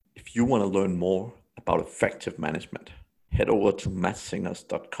If you want to learn more about effective management, head over to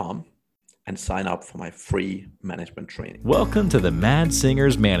mattsingers.com and sign up for my free management training. Welcome to the Mad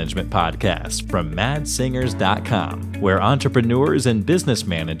Singers Management Podcast from madsingers.com, where entrepreneurs and business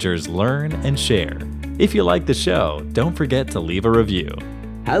managers learn and share. If you like the show, don't forget to leave a review.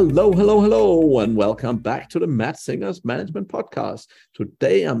 Hello, and welcome back to the Mad Singers Management Podcast.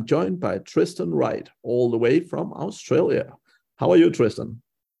 Today, I'm joined by Tristan Wright, all the way from Australia. How are you, Tristan?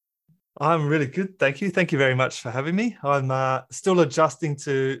 I'm really good, thank you. Thank you very much for having me. I'm still adjusting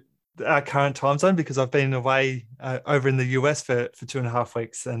to our current time zone because I've been away over in the US for 2.5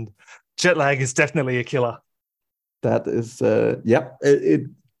 weeks, and jet lag is definitely a killer. That is, it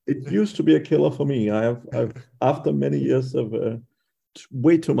used to be a killer for me. I've after many years of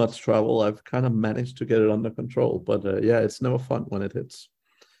way too much travel, I've kind of managed to get it under control. But it's never fun when it hits.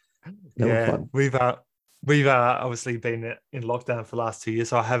 Never fun. We've obviously been in lockdown for the last 2 years,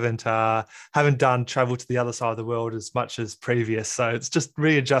 so I haven't done travel to the other side of the world as much as previous. So it's just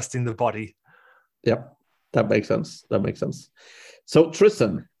readjusting the body. Yep, that makes sense. So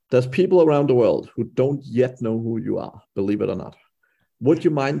Tristan, there's people around the world who don't yet know who you are, believe it or not. Would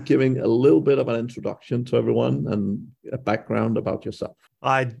you mind giving a little bit of an introduction to everyone and a background about yourself?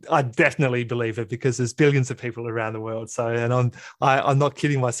 I definitely believe it because there's billions of people around the world. So, and I'm not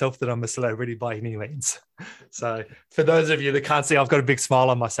kidding myself that I'm a celebrity by any means. So, for those of you that can't see, I've got a big smile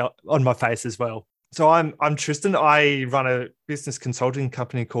on my face as well. So, I'm Tristan. I run a business consulting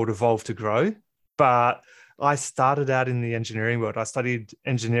company called Evolve to Grow, but I started out in the engineering world. I studied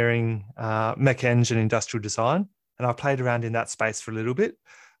engineering, mech eng and industrial design, and I played around in that space for a little bit.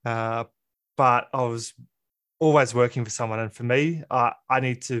 But I was always working for someone. And for me, I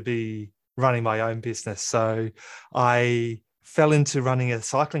need to be running my own business. So I fell into running a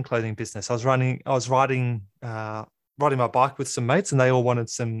cycling clothing business. I was riding my bike with some mates, and they all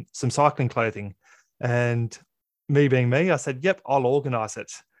wanted some cycling clothing. And me being me, I said, yep, I'll organize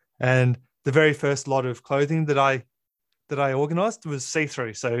it. And the very first lot of clothing that I organized was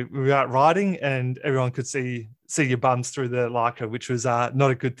see-through. So we were out riding and everyone could see your bums through the Lycra, which was not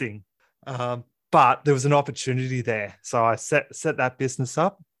a good thing. But there was an opportunity there. So I set that business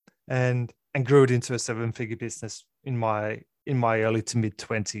up and grew it into a 7-figure business in my early to mid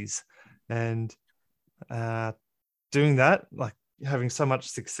 20s. And doing that, like having so much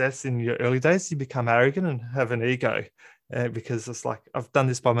success in your early days, you become arrogant and have an ego because it's like, I've done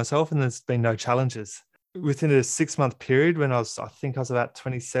this by myself and there's been no challenges. Within a 6-month period when I think I was about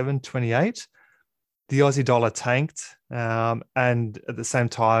 27, 28, the Aussie dollar tanked. And at the same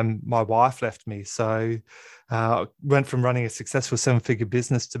time, my wife left me. So went from running a successful 7-figure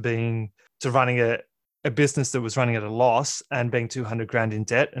business to running a business that was running at a loss and being 200 grand in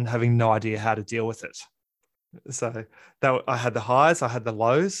debt and having no idea how to deal with it. So I had the highs, I had the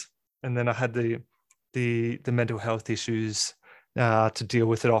lows, and then I had the mental health issues to deal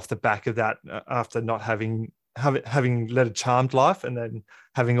with it off the back of that after not having led a charmed life and then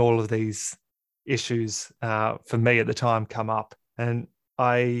having all of these issues for me at the time come up. And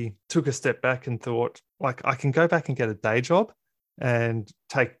I took a step back and thought, like, I can go back and get a day job and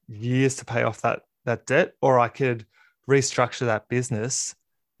take years to pay off that debt, or I could restructure that business,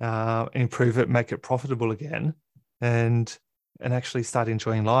 improve it, make it profitable again, and actually start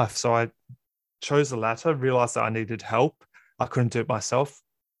enjoying life. So I chose the latter, realized that I needed help. I couldn't do it myself,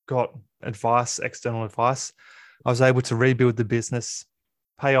 got advice, external advice. I was able to rebuild the business,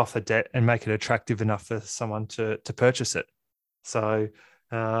 pay off the debt, and make it attractive enough for someone to purchase it. So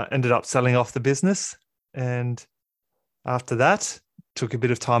ended up selling off the business. And after that, took a bit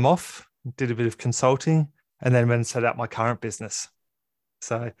of time off, did a bit of consulting, and then went and set up my current business.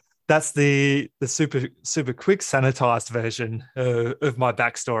 So that's the super, super quick sanitized version of my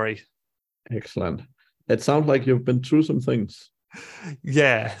backstory. Excellent. It sounds like you've been through some things.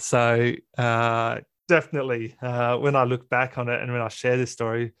 Yeah. So definitely when I look back on it and when I share this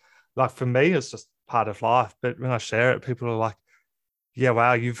story, like for me, it's just part of life. But when I share it, people are like, yeah,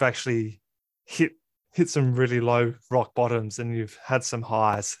 wow, you've actually hit some really low rock bottoms and you've had some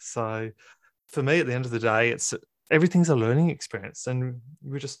highs. So for me, at the end of the day, everything's a learning experience. And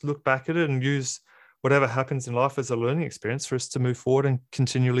we just look back at it and use whatever happens in life as a learning experience for us to move forward and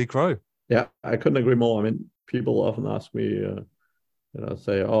continually grow. Yeah, I couldn't agree more. I mean, people often ask me,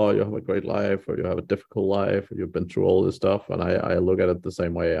 say, oh, you have a great life or you have a difficult life or you've been through all this stuff. And I look at it the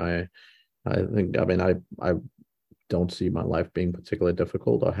same way. I think, I mean, I don't see my life being particularly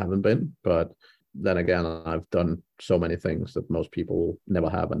difficult or haven't been. But then again, I've done so many things that most people never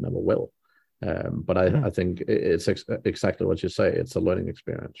have and never will. But I think it's exactly what you say. It's a learning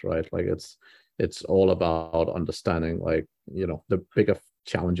experience, right? Like it's all about understanding, like, the bigger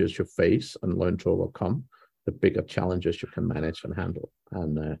challenges you face and learn to overcome, the bigger challenges you can manage and handle.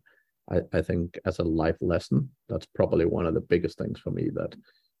 And I think as a life lesson, that's probably one of the biggest things for me, that,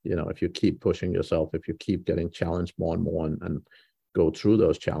 if you keep pushing yourself, if you keep getting challenged more and more and go through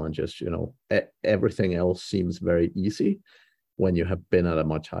those challenges, everything else seems very easy when you have been at a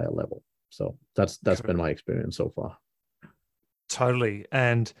much higher level. So that's been my experience so far. Totally.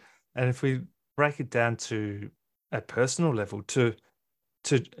 And if we break it down to a personal level, to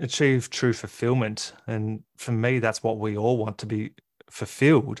achieve true fulfillment, and for me, that's what we all want, to be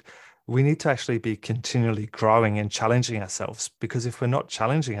fulfilled, we need to actually be continually growing and challenging ourselves, because if we're not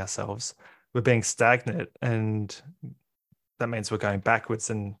challenging ourselves, we're being stagnant, and that means we're going backwards,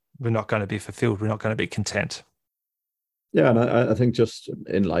 and we're not going to be fulfilled. We're not going to be content. Yeah, and I think just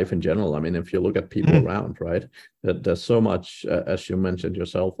in life in general, I mean, if you look at people around, right, that there's so much, as you mentioned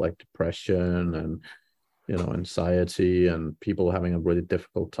yourself, like depression and, anxiety, and people having a really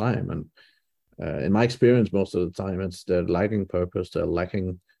difficult time. And in my experience, most of the time, they're lacking purpose, they're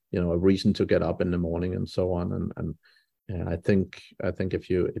lacking, a reason to get up in the morning and so on. And I think if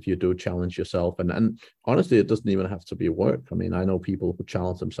you do challenge yourself, and honestly, it doesn't even have to be work. I mean, I know people who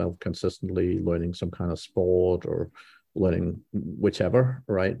challenge themselves consistently, learning some kind of sport or learning whichever,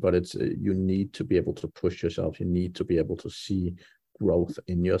 right? But it's, you need to be able to push yourself. You need to be able to see growth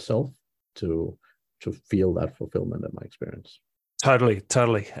in yourself to feel that fulfillment, in my experience. Totally.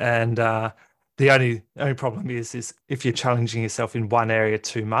 And the only problem is if you're challenging yourself in one area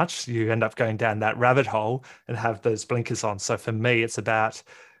too much, you end up going down that rabbit hole and have those blinkers on. So for me, it's about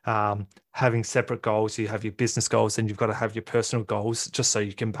having separate goals. You have your business goals, and you've got to have your personal goals, just so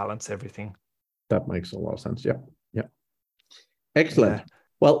you can balance everything. That makes a lot of sense. Yeah. Excellent. Yeah.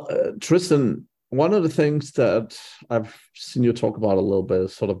 Well, Tristan, one of the things that I've seen you talk about a little bit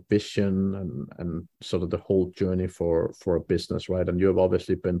is sort of vision and sort of the whole journey for a business, right? And you have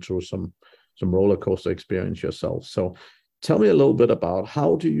obviously been through some roller coaster experience yourself. So tell me a little bit about,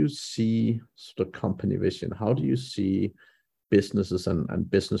 how do you see sort of company vision? How do you see businesses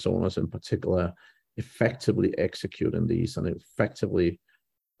and business owners in particular effectively executing these and effectively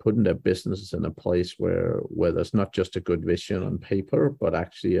putting their businesses in a place where there's not just a good vision on paper, but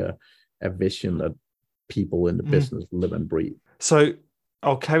actually a vision that people in the business live and breathe? So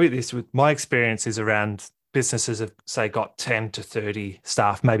I'll carry this with my experiences around businesses have, say, got 10 to 30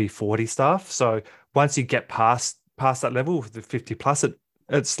 staff, maybe 40 staff. So once you get past that level, the 50 plus,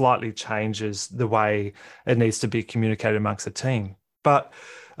 it slightly changes the way it needs to be communicated amongst the team. But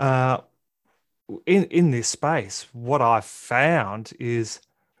in this space, what I've found is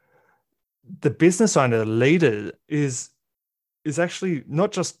the business owner, the leader, is actually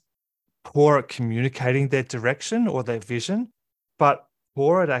not just poor at communicating their direction or their vision, but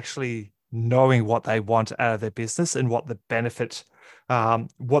poor at actually knowing what they want out of their business and what the benefit,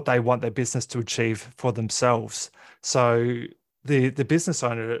 what they want their business to achieve for themselves. So the business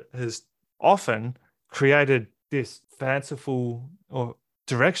owner has often created this fanciful or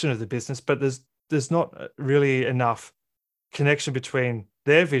direction of the business, but there's not really enough connection between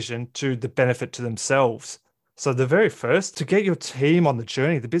their vision to the benefit to themselves. So the very first, to get your team on the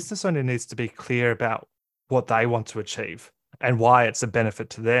journey, the business owner needs to be clear about what they want to achieve and why it's a benefit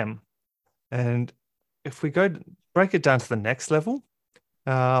to them. And if we break it down to the next level,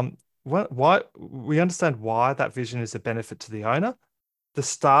 why we understand why that vision is a benefit to the owner. The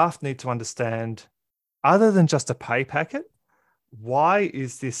staff need to understand, other than just a pay packet, why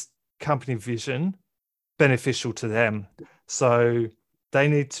is this company vision beneficial to them? So they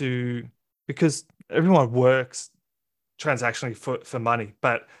need to, because everyone works transactionally for money,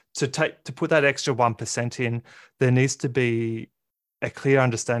 but to put that extra 1% in, there needs to be a clear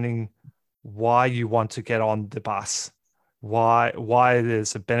understanding why you want to get on the bus, why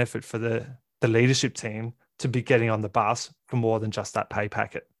there's a benefit for the leadership team to be getting on the bus for more than just that pay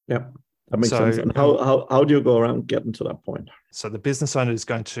packet. Yeah, that makes sense. And how do you go around getting to that point? So the business owner is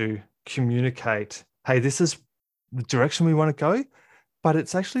going to communicate, hey, this is the direction we want to go, but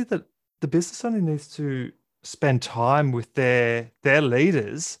it's actually that the business owner needs to spend time with their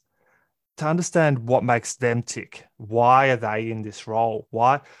leaders to understand what makes them tick. Why are they in this role?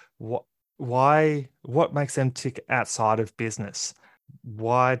 What makes them tick outside of business?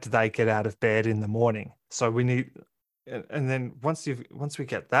 Why do they get out of bed in the morning? So we need, and then once we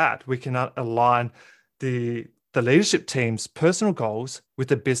get that, we can align the leadership team's personal goals with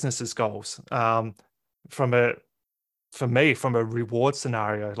the business's goals. From a reward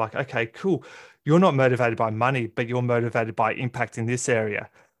scenario, like, okay, cool, you're not motivated by money, but you're motivated by impact in this area.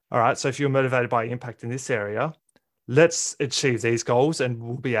 All right, so if you're motivated by impact in this area, let's achieve these goals and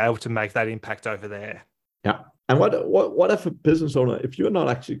we'll be able to make that impact over there. Yeah. And what if a business owner, if you're not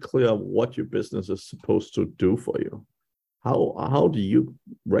actually clear what your business is supposed to do for you, how do you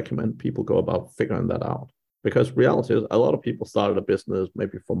recommend people go about figuring that out? Because reality is a lot of people started a business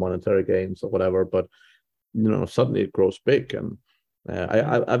maybe for monetary gains or whatever, but suddenly it grows big. And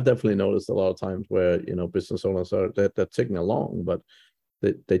I've definitely noticed a lot of times where business owners they're ticking along, but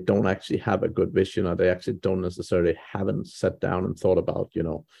they don't actually have a good vision, or they actually don't necessarily haven't sat down and thought about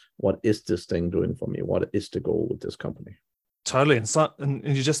what is this thing doing for me? What is the goal with this company? Totally. And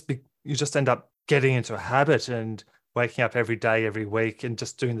you just end up getting into a habit and waking up every day, every week, and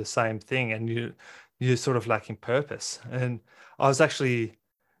just doing the same thing, and you're sort of lacking purpose. And I was actually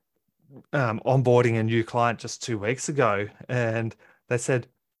onboarding a new client just 2 weeks ago, and they said,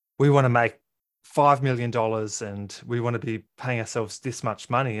 we want to make $5 million and we want to be paying ourselves this much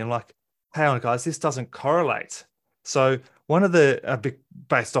money. And like, hang on, guys, this doesn't correlate. So one of the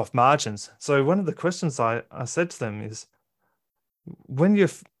based off margins. So one of the questions I said to them is, when you're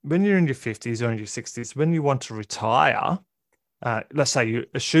in your 50s or in your 60s, when you want to retire, let's say you're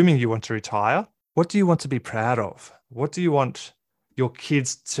assuming you want to retire, what do you want to be proud of? What do you want your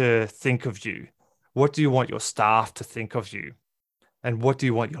kids to think of you? What do you want your staff to think of you? And what do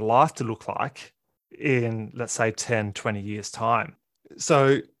you want your life to look like in, let's say, 10, 20 years time?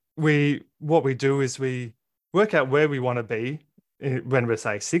 So what we do is we work out where we want to be when we're,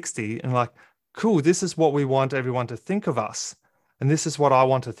 say, 60, and like, cool, this is what we want everyone to think of us. And this is what I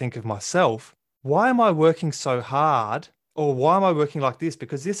want to think of myself. Why am I working so hard? Or why am I working like this?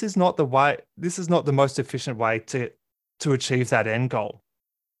 Because this is not the most efficient way to achieve that end goal.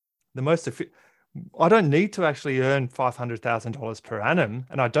 I don't need to actually earn $500,000 per annum,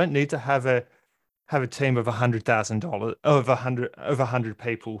 and I don't need to have a team of $100,000 of 100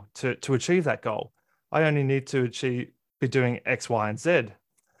 people to achieve that goal. I only need to be doing X, Y, and Z.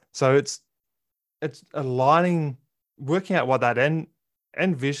 So it's aligning, working out what that end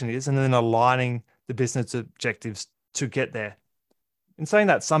vision is, and then aligning the business objectives to get there. In saying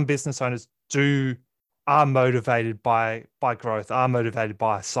that, some business owners are motivated by growth, are motivated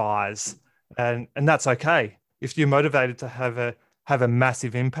by size, and that's okay. If you're motivated to have a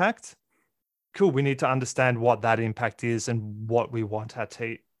massive impact, cool. We need to understand what that impact is and what we want our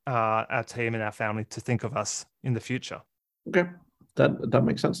team and our family to think of us in the future. Okay, that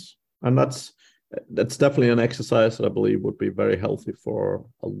makes sense, and that's definitely an exercise that I believe would be very healthy for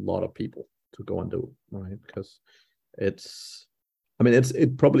a lot of people to go and do, right? Because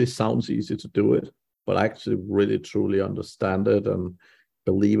it probably sounds easy to do it, but actually really truly understand it and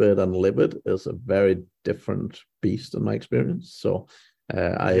believe it and live it is a very different beast in my experience. So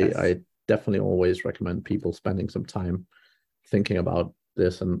Yes. I definitely always recommend people spending some time thinking about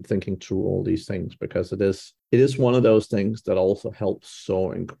this and thinking through all these things, because it is one of those things that also helps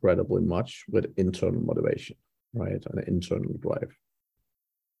so incredibly much with internal motivation, right? And internal drive.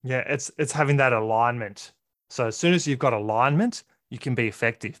 Yeah, it's having that alignment. So as soon as you've got alignment, you can be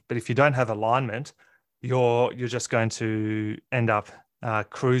effective. But if you don't have alignment, you're just going to end up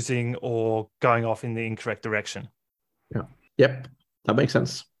cruising or going off in the incorrect direction. Yeah. Yep. That makes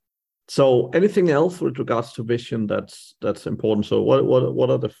sense. So anything else with regards to vision that's important? So what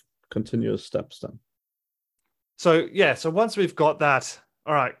are the continuous steps then? So once we've got that,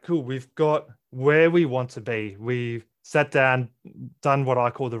 all right, cool. We've got where we want to be. We've sat down, done what I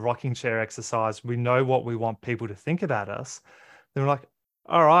call the rocking chair exercise. We know what we want people to think about us. Then we're like,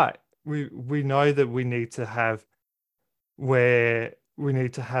 all right, we know that we need to have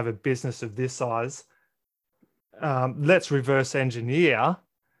a business of this size. Let's reverse engineer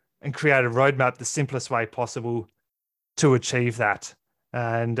and create a roadmap the simplest way possible to achieve that.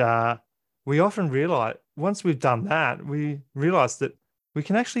 And we often realize, once we've done that, we realize that we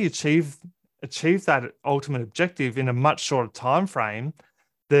can actually achieve that ultimate objective in a much shorter time frame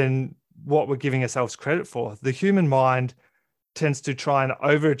than what we're giving ourselves credit for. The human mind tends to try and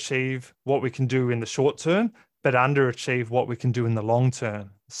overachieve what we can do in the short term, but underachieve what we can do in the long term.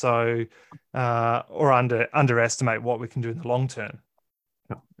 So, or underestimate what we can do in the long term.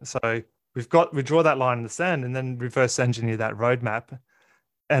 Yeah. So we draw that line in the sand and then reverse engineer that roadmap,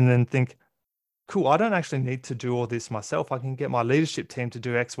 and then think, cool, I don't actually need to do all this myself. I can get my leadership team to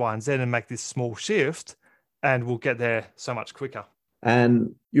do X, Y, and Z and make this small shift, and we'll get there so much quicker.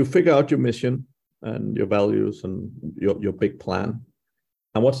 And you figure out your mission and your values and your big plan.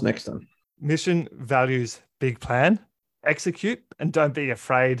 And what's next then? Mission, values, big plan, execute, and don't be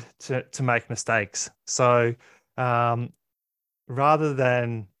afraid to make mistakes. So rather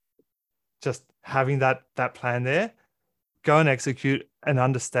than just having that plan there, go and execute and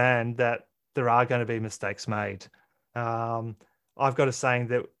understand that there are going to be mistakes made. I've got a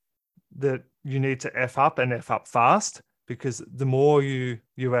saying that you need to F up and F up fast, because the more you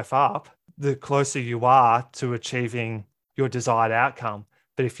F up, the closer you are to achieving your desired outcome.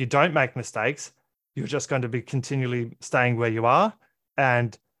 But if you don't make mistakes, you're just going to be continually staying where you are,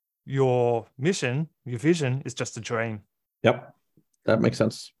 and your mission, your vision is just a dream. Yep, that makes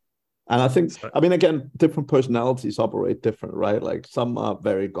sense. And I think, So, I mean, again, different personalities operate different, right? Like some are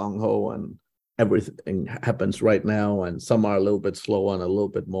very gung-ho and everything happens right now, and some are a little bit slower and a little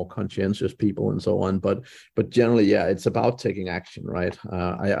bit more conscientious people and so on. But generally, yeah, it's about taking action, right?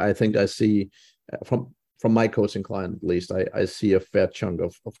 I think I see from my coaching client, at least, I see a fair chunk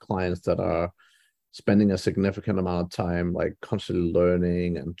of clients that are spending a significant amount of time like constantly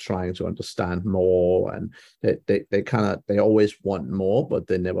learning and trying to understand more, and they always want more, but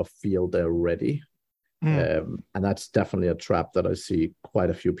they never feel they're ready. And that's definitely a trap that I see quite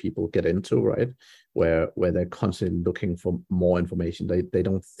a few people get into, right? Where they're constantly looking for more information. They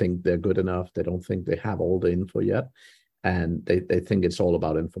don't think they're good enough. They don't think they have all the info yet. And they think it's all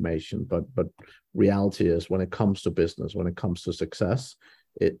about information. But reality is, when it comes to business, when it comes to success,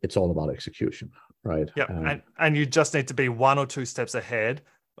 it's all about execution, right? Yeah, and you just need to be 1 or 2 steps ahead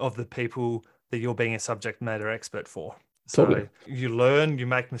of the people that you're being a subject matter expert for. So Totally. you learn, you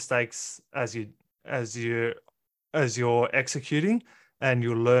make mistakes as you're executing, and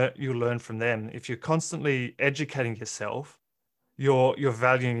you learn from them. If you're constantly educating yourself, you're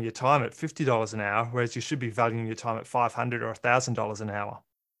valuing your time at $50 an hour, whereas you should be valuing your time at $500 or $1,000 an hour.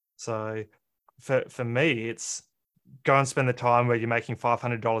 So for me, it's go and spend the time where you're making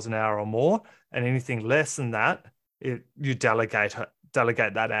 $500 an hour or more, and anything less than that, you delegate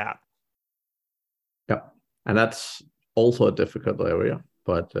that out. Yeah, and that's also a difficult area,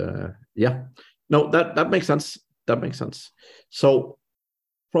 but yeah, no, that makes sense. That makes sense. So,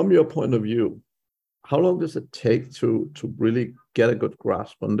 from your point of view, how long does it take to really get a good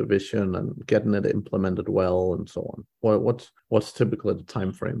grasp on the vision and getting it implemented well and so on? What's typically the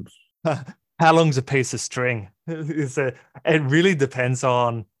time frames? How long's a piece of string? It really depends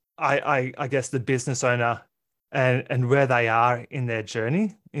on, I guess, the business owner and where they are in their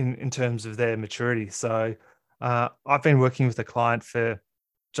journey in terms of their maturity. So I've been working with a client for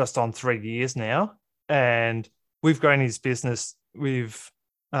just on 3 years now, and we've grown his business. We've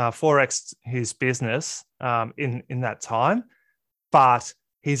 4x'd his business in that time, but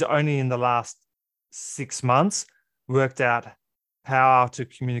he's only in the last 6 months worked out how to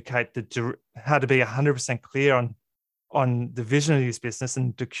communicate how to be 100% clear on the vision of his business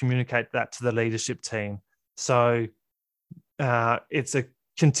and to communicate that to the leadership team. So it's a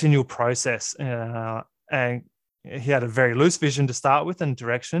continual process, and he had a very loose vision to start with and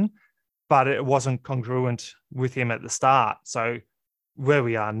direction, but it wasn't congruent with him at the start. So where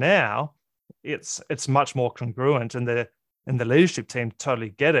we are now, it's much more congruent, and the leadership team totally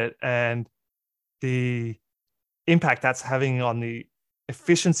get it, and the impact that's having on the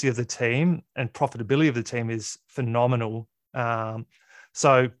efficiency of the team and profitability of the team is phenomenal.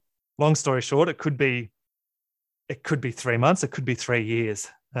 So long story short, it could be 3 months, it could be 3 years.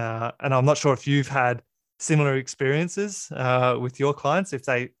 And I'm not sure if you've had similar experiences with your clients, if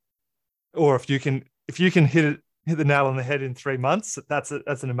you can hit the nail on the head in 3 months, that's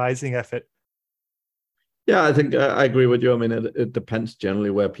an amazing effort. Yeah, I think I agree with you. I mean, it depends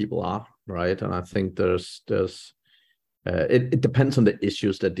generally where people are, right? And I think it depends on the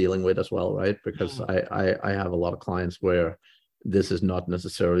issues they're dealing with as well, right? Because I have a lot of clients where this is not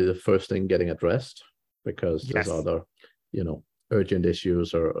necessarily the first thing getting addressed, because there's other, urgent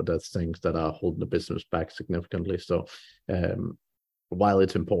issues or there's things that are holding the business back significantly. So while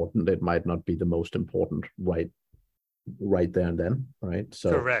it's important, it might not be the most important right there and then, right? So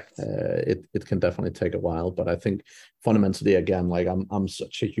correct. It can definitely take a while, but I think fundamentally, again, like I'm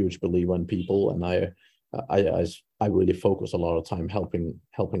such a huge believer in people, and I really focus a lot of time helping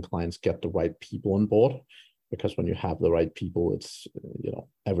clients get the right people on board, because when you have the right people, it's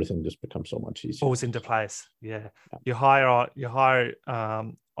everything just becomes so much easier. Falls into place. Yeah. You hire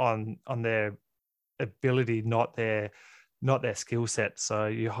on their ability, not their skill set. So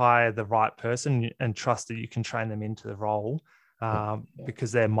you hire the right person and trust that you can train them into the role,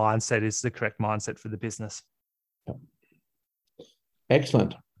 because their mindset is the correct mindset for the business. Yeah.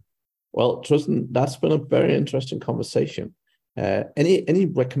 Excellent. Well, Tristan, that's been a very interesting conversation. Any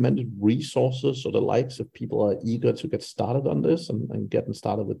recommended resources or the likes if people are eager to get started on this and getting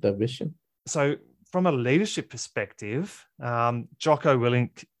started with their vision? So from a leadership perspective, Jocko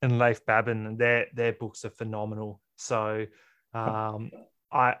Willink and Leif Babin, their books are phenomenal. So I'm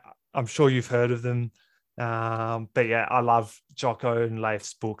sure you've heard of them. But yeah, I love Jocko and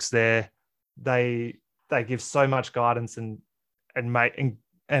Leif's books. They give so much guidance and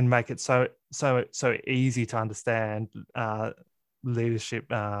make it so easy to understand leadership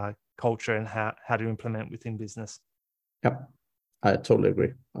culture and how to implement within business. Yep, I totally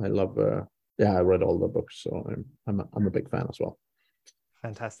agree. I love. I read all the books, so I'm a big fan as well.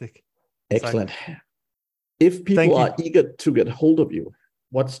 Fantastic. Excellent. If people are eager to get hold of you,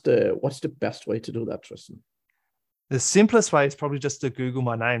 what's the best way to do that, Tristan? The simplest way is probably just to Google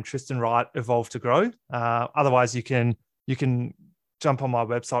my name, Tristan Wright, Evolve to Grow. Otherwise, you can jump on my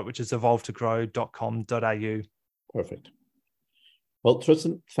website, which is evolvetogrow.com.au. Perfect. Well,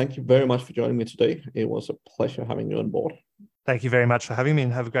 Tristan, thank you very much for joining me today. It was a pleasure having you on board. Thank you very much for having me,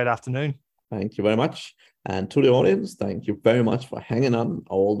 and have a great afternoon. Thank you very much. And to the audience, thank you very much for hanging on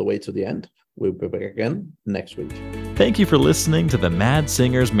all the way to the end. We'll be back again next week. Thank you for listening to the Mad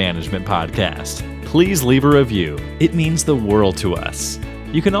Singers Management Podcast. Please leave a review. It means the world to us.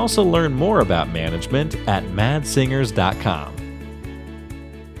 You can also learn more about management at madsingers.com.